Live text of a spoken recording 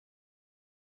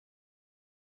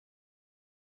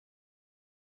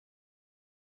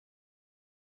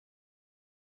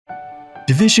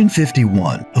Division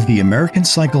 51 of the American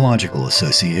Psychological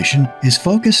Association is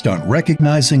focused on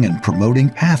recognizing and promoting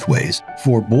pathways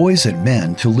for boys and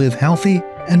men to live healthy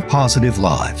and positive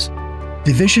lives.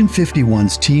 Division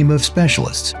 51's team of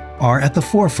specialists are at the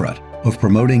forefront of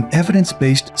promoting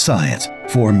evidence-based science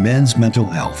for men's mental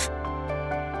health.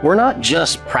 We're not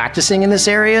just practicing in this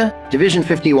area, Division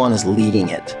 51 is leading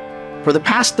it. For the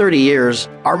past 30 years,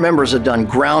 our members have done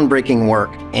groundbreaking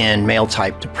work in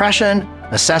male-type depression,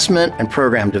 assessment, and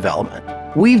program development.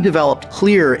 We've developed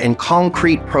clear and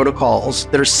concrete protocols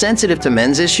that are sensitive to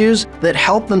men's issues that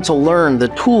help them to learn the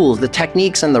tools, the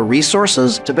techniques, and the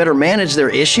resources to better manage their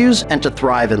issues and to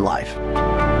thrive in life.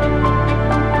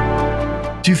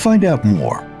 To find out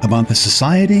more about the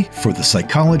Society for the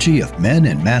Psychology of Men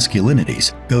and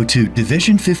Masculinities, go to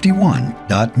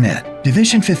division51.net.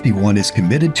 Division 51 is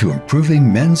committed to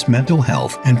improving men's mental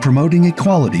health and promoting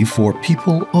equality for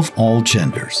people of all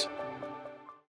genders.